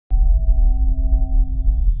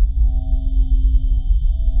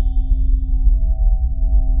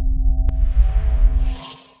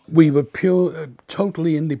We were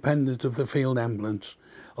totally independent of the field ambulance,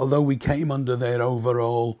 although we came under their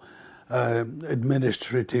overall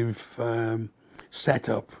administrative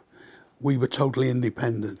setup. We were totally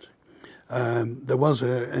independent. There was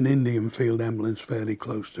an Indian field ambulance fairly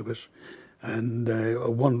close to us, and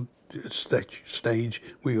at one stage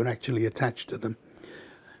we were actually attached to them.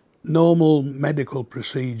 Normal medical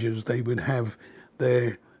procedures, they would have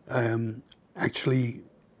their, actually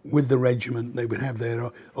with the regiment, they would have their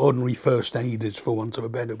ordinary first aiders, for want of a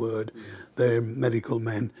better word, their medical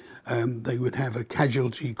men. They would have a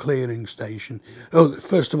casualty clearing station. Oh,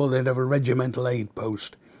 first of all, they'd have a regimental aid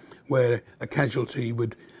post where a casualty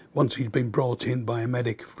would, once he'd been brought in by a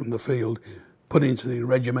medic from the field, put into the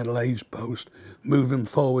regimental aid post, move them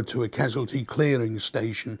forward to a casualty clearing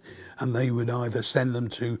station, and they would either send them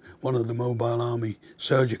to one of the Mobile Army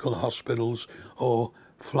surgical hospitals or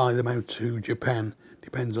fly them out to Japan,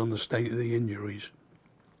 depends on the state of the injuries.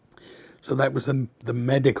 So that was the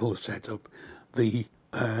medical setup. The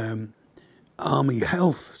Army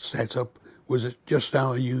health setup was just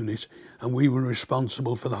our unit, and we were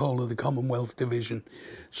responsible for the whole of the Commonwealth Division.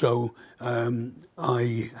 So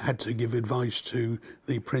I had to give advice to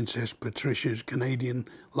the Princess Patricia's Canadian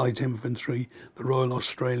Light Infantry, the Royal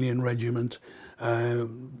Australian Regiment,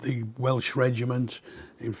 the Welsh Regiment.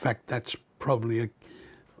 In fact, that's probably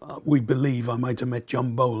we believe I might have met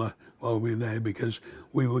John Bowler while we were there, because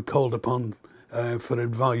we were called upon for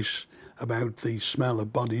advice about the smell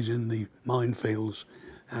of bodies in the minefields,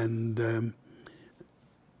 and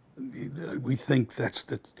we think that's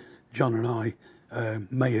that John and I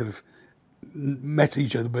may have met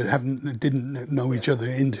each other but didn't know each other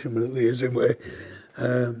intimately, as it were.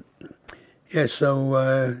 Yeah,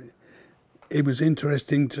 so it was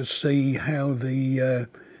interesting to see how the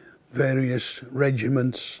various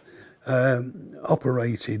regiments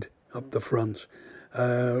operated up the front.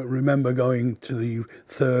 Remember going to the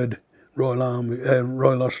 3rd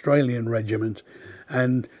Royal Australian Regiment,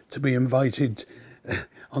 and to be invited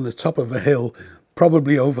on the top of a hill,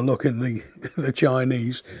 probably overlooking the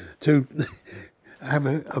Chinese, to have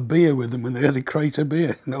a beer with them when they had a crate of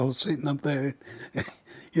beer, and all sitting up there.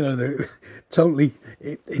 You know, they're totally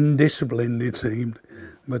indisciplined, it seemed,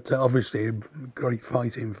 but obviously a great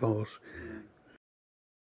fighting force.